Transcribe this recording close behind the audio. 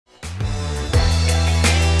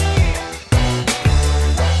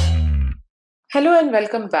Hello and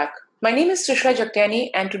welcome back. My name is Trisha Jaktani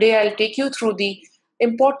and today I'll take you through the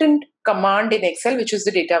important command in Excel, which is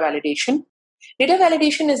the data validation. Data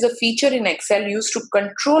validation is a feature in Excel used to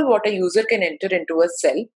control what a user can enter into a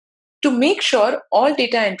cell to make sure all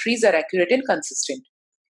data entries are accurate and consistent.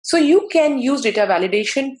 So you can use data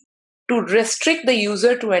validation to restrict the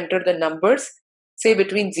user to enter the numbers, say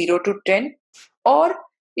between 0 to 10, or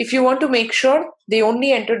if you want to make sure they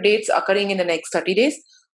only enter dates occurring in the next 30 days,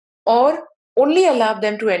 or only allow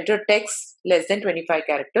them to enter text less than 25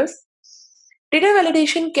 characters. Data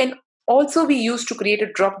validation can also be used to create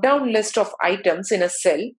a drop-down list of items in a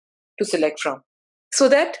cell to select from, so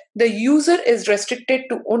that the user is restricted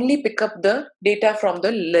to only pick up the data from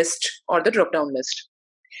the list or the drop-down list.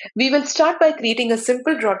 We will start by creating a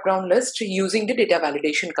simple drop-down list using the data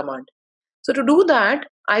validation command. So to do that,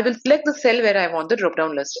 I will select the cell where I want the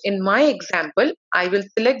drop-down list. In my example, I will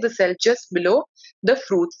select the cell just below the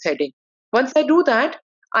fruits heading. Once I do that,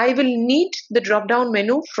 I will need the drop-down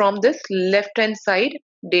menu from this left-hand side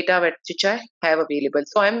data which I have available.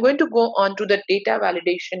 So I'm going to go on to the data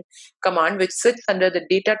validation command, which sits under the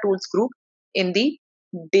data tools group in the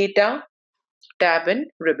data tab in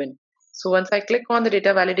ribbon. So once I click on the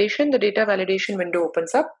data validation window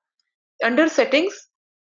opens up. Under settings,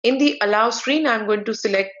 in the allow screen, I'm going to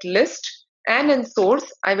select list, and in source,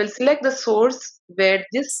 I will select the source where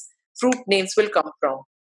this fruit names will come from.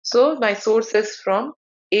 So my source is from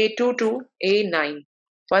A2 to A9.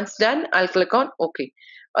 Once done, I'll click on OK.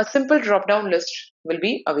 A simple drop-down list will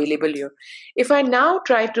be available here. If I now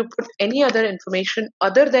try to put any other information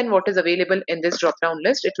other than what is available in this drop-down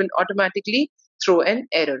list, it will automatically throw an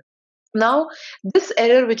error. Now, this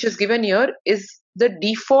error which is given here is the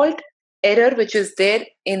default error which is there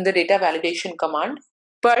in the data validation command,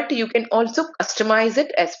 but you can also customize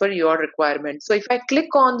it as per your requirement. So if I click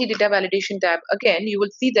on the data validation tab again, you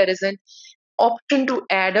will see there is an option to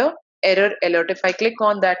add a error alert. If I click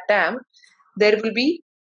on that tab, there will be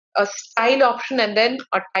a style option and then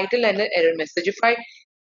a title and an error message. If I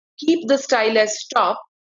keep the style as top,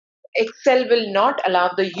 Excel will not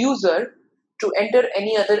allow the user to enter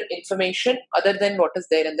any other information other than what is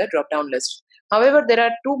there in the drop-down list. However, there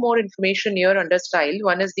are two more information here under style.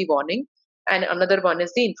 One is the warning and another one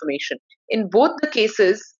is the information. In both the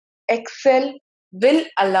cases, Excel will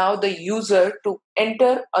allow the user to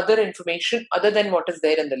enter other information other than what is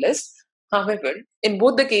there in the list. However, in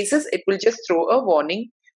both the cases, it will just throw a warning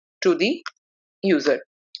to the user.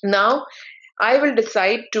 Now, I will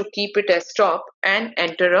decide to keep it as top and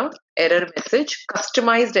enter a error message,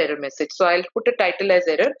 customized error message. So I'll put a title as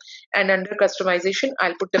error, and under customization,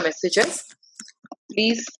 I'll put the message as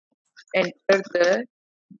please enter the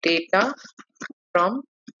data from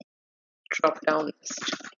drop-down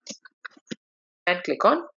list and click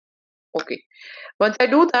on OK. Once I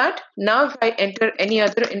do that, now if I enter any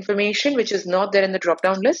other information which is not there in the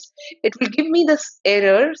drop-down list, it will give me this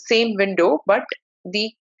error, same window, but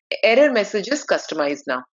the error message is customized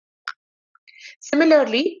now.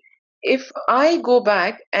 Similarly, if I go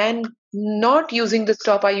back and not using the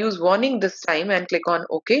stop, I use warning this time and click on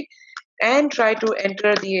OK and try to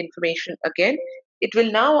enter the information again, it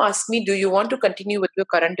will now ask me, do you want to continue with your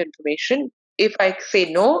current information? If I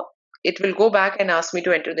say no, it will go back and ask me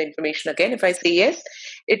to enter the information again. If I say yes,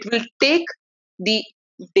 it will take the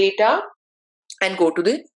data and go to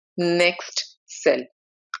the next cell.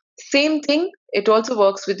 Same thing, it also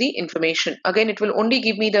works with the information. Again, it will only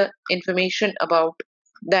give me the information about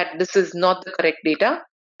that this is not the correct data,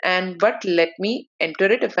 but let me enter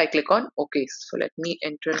it if I click on OK. So let me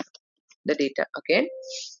enter the data again.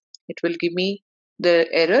 It will give me the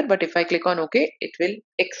error, but if I click on OK, it will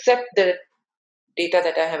accept the data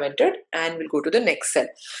that I have entered and will go to the next cell.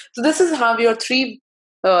 So this is how your three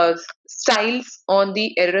styles on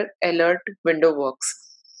the error alert window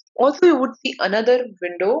works. Also, you would see another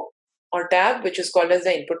window or tab which is called as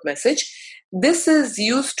the input message. This is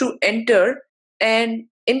used to enter an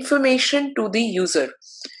information to the user.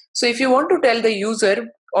 So if you want to tell the user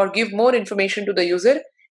or give more information to the user,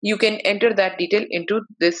 you can enter that detail into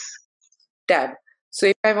this tab. So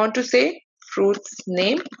if I want to say fruits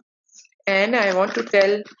name and I want to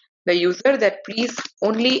tell the user that please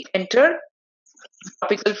only enter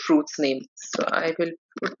tropical fruits name. So I will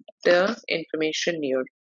put the information here.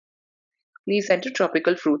 Please enter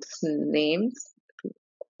tropical fruits names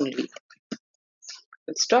only.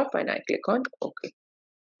 I'll stop and I click on OK.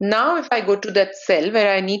 Now if I go to that cell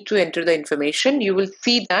where I need to enter the information, you will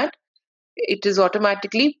see that it is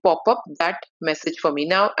automatically pop up that message for me.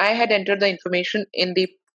 Now I had entered the information in the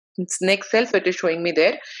next cell, so it is showing me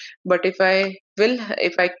there. But if I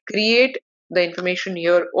create the information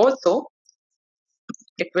here also,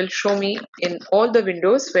 it will show me in all the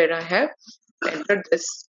windows where I have entered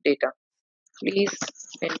this data. Please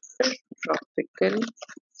enter tropical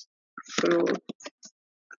fruit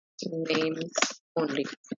names only.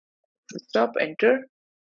 Stop, enter,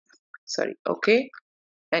 sorry, okay.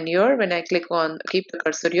 And here, when I click on keep the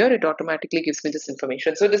cursor here, it automatically gives me this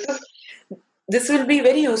information. So this will be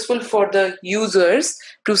very useful for the users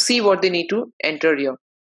to see what they need to enter here.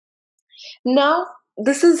 Now,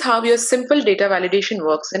 this is how your simple data validation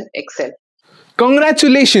works in Excel.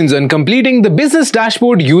 Congratulations on completing the business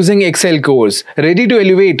dashboard using Excel course. Ready to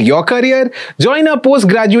elevate your career? Join our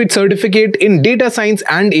postgraduate certificate in data science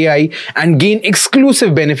and AI and gain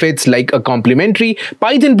exclusive benefits like a complimentary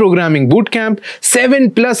Python programming bootcamp,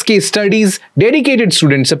 7+ case studies, dedicated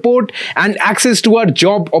student support, and access to our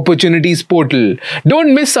job opportunities portal.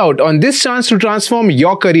 Don't miss out on this chance to transform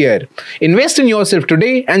your career. Invest in yourself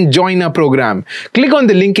today and join our program. Click on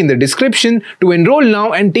the link in the description to enroll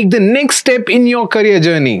now and take the next step in your career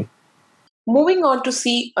journey. Moving on to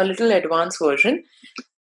see a little advanced version.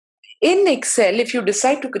 In Excel, if you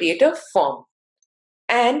decide to create a form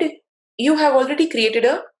and you have already created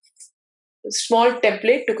a small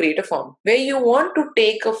template to create a form where you want to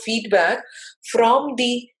take a feedback from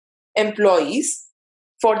the employees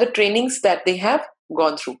for the trainings that they have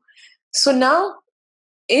gone through. So now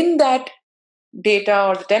in that data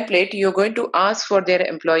or the template, you're going to ask for their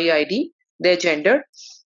employee ID, their gender.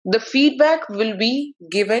 The feedback will be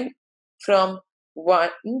given from 1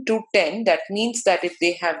 to 10. That means that if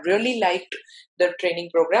they have really liked the training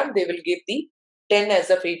program, they will give the 10 as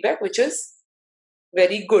a feedback, which is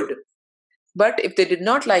very good. But if they did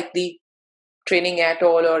not like the training at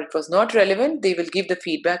all or it was not relevant, they will give the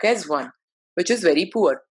feedback as 1, which is very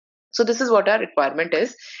poor. So this is what our requirement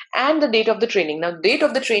is. And the date of the training. Now, date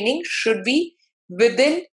of the training should be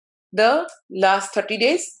within the last 30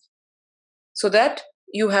 days so that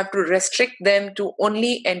you have to restrict them to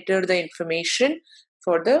only enter the information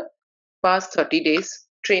for the past 30 days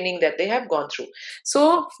training that they have gone through.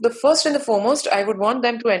 So the first and the foremost, I would want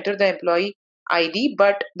them to enter the employee ID,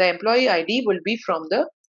 but the employee ID will be from the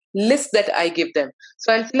list that I give them.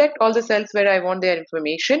 So I'll select all the cells where I want their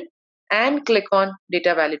information and click on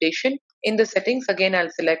data validation. In the settings, again,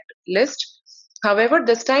 I'll select list. However,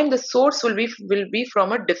 this time the source will be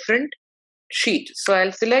from a different sheet. So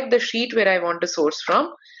I'll select the sheet where I want the source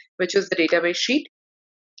from, which is the database sheet,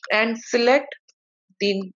 and select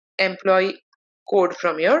the employee code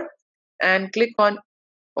from here and click on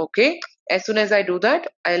OK. As soon as I do that,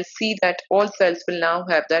 I'll see that all cells will now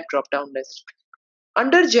have that drop down list.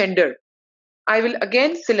 Under gender, I will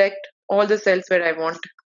again select all the cells where I want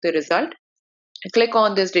the result. Click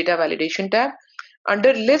on this data validation tab.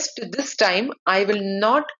 Under list, this time I will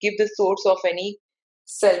not give the source of any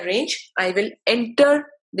cell range. I will enter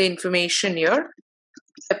the information here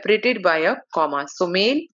separated by a comma. So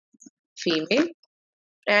male, female,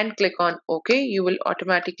 and click on OK. You will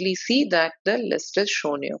automatically see that the list is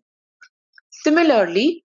shown here.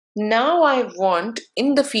 Similarly, now I want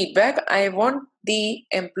in the feedback, I want the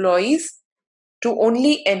employees to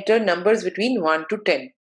only enter numbers between 1 to 10.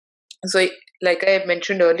 So like I have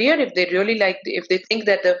mentioned earlier, if they really like, if they think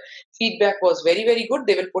that the feedback was very, very good,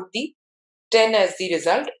 they will put the 10 as the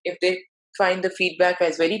result. If they find the feedback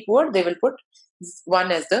as very poor, they will put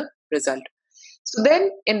 1 as the result. So then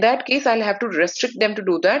in that case, I'll have to restrict them to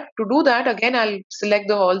do that. To do that, again, I'll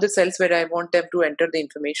select all the cells where I want them to enter the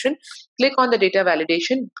information. Click on the data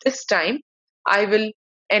validation. This time, I will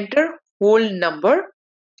enter whole number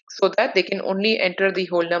so that they can only enter the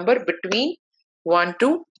whole number between 1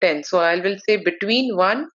 to 10. So I will say between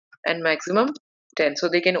 1 and maximum 10. So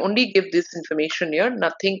they can only give this information here,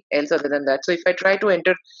 nothing else other than that. So if I try to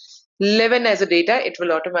enter 11 as a data, it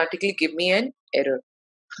will automatically give me an error.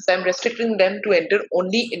 So I'm restricting them to enter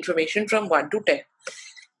only information from 1 to 10.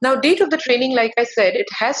 Now, date of the training, like I said, it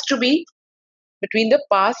has to be between the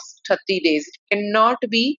past 30 days. It cannot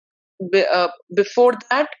be before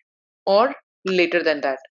that or later than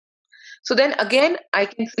that. So then again, I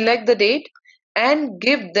can select the date and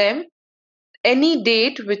give them any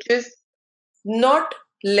date which is not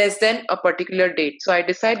less than a particular date. So I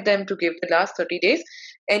decide them to give the last 30 days,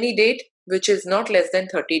 any date which is not less than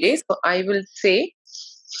 30 days. So I will say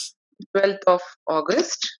 12th of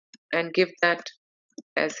August and give that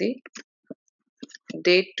as a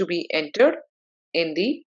date to be entered in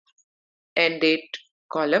the end date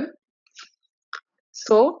column.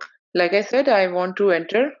 So like I said, I want to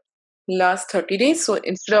enter last 30 days. So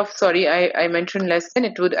instead of, sorry, I mentioned less than,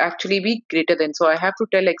 it would actually be greater than. So I have to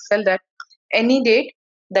tell Excel that any date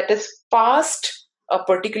that is past a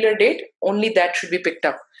particular date, only that should be picked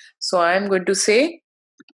up. So I am going to say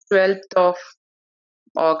 12th of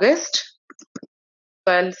August.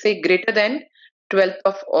 So I'll say greater than 12th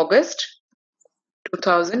of August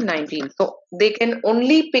 2019. So they can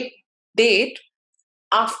only pick date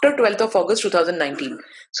after 12th of August 2019.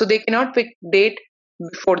 So they cannot pick date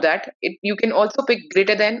before that. You can also pick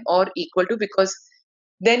greater than or equal to, because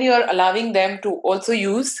then you are allowing them to also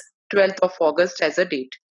use 12th of August as a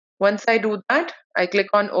date. Once I do that, I click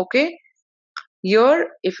on OK. Here,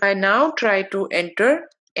 if I now try to enter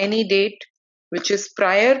any date which is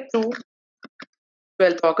prior to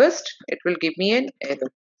 12th August, it will give me an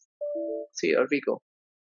error. So here we go.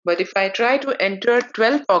 But if I try to enter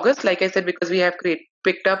 12th August, like I said, because we have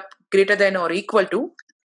picked up greater than or equal to,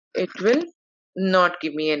 it will not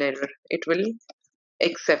give me an error. It will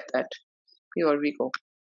accept that. Here we go.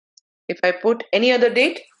 If I put any other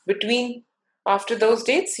date between after those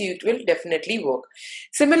dates, it will definitely work.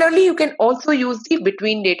 Similarly, you can also use the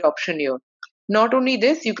between date option here. Not only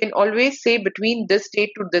this, you can always say between this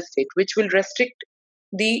date to this date, which will restrict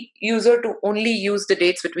the user to only use the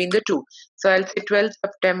dates between the two. So I'll say 12th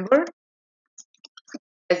September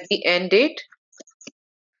as the end date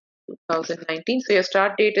 2019. So your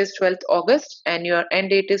start date is 12th August and your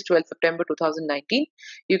end date is 12th September 2019.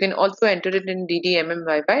 You can also enter it in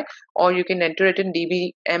DDMMYY, or you can enter it in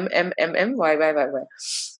DBMMMYYYY.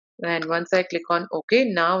 And once I click on OK,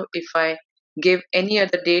 now if I give any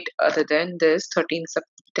other date other than this 13th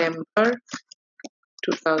September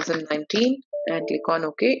 2019 and click on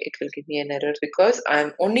OK, it will give me an error because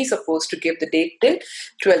I'm only supposed to give the date till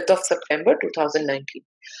 12th of September 2019.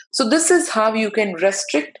 So this is how you can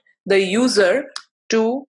restrict the user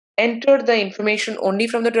to enter the information only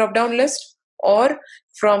from the drop down list or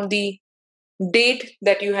from the date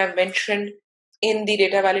that you have mentioned in the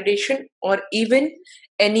data validation, or even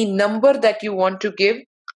any number that you want to give,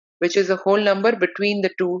 which is a whole number between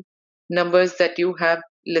the two numbers that you have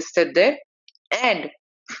listed there. And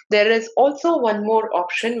there is also one more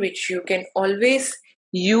option which you can always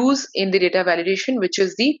use in the data validation, which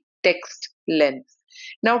is the text length.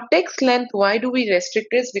 Now, text length, why do we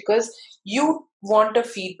restrict this? Because you want a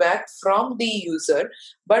feedback from the user,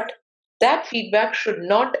 but that feedback should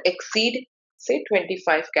not exceed, say,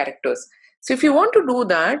 25 characters. So if you want to do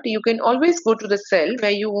that, you can always go to the cell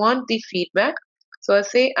where you want the feedback. So I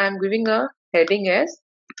say I'm giving a heading as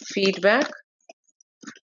feedback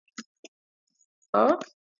of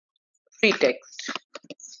free text.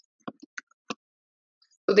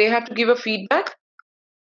 So they have to give a feedback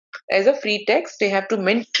as a free text. They have to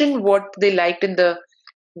mention what they liked in the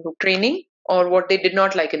training or what they did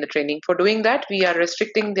not like in the training. For doing that, we are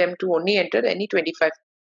restricting them to only enter any 25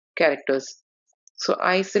 characters. So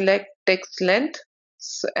I select text length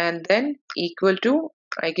and then equal to,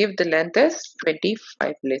 I give the length as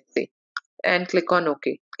 25, let's say, and click on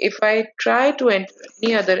OK. If I try to enter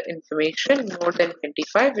any other information more than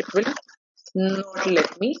 25, it will not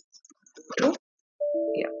let me do.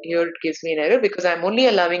 Yeah, here it gives me an error because I'm only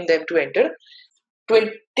allowing them to enter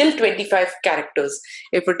till 25 characters.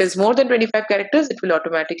 If it is more than 25 characters, it will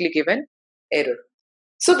automatically give an error.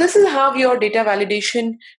 So this is how your data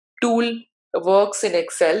validation tool works in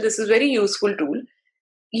Excel. This is a very useful tool.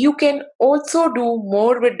 You can also do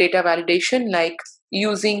more with data validation, like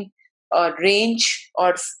using a range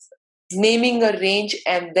or naming a range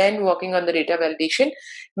and then working on the data validation,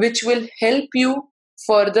 which will help you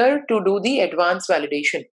further to do the advanced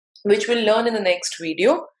validation, which we'll learn in the next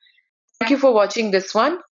video. Thank you for watching this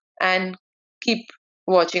one and keep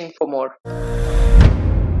watching for more.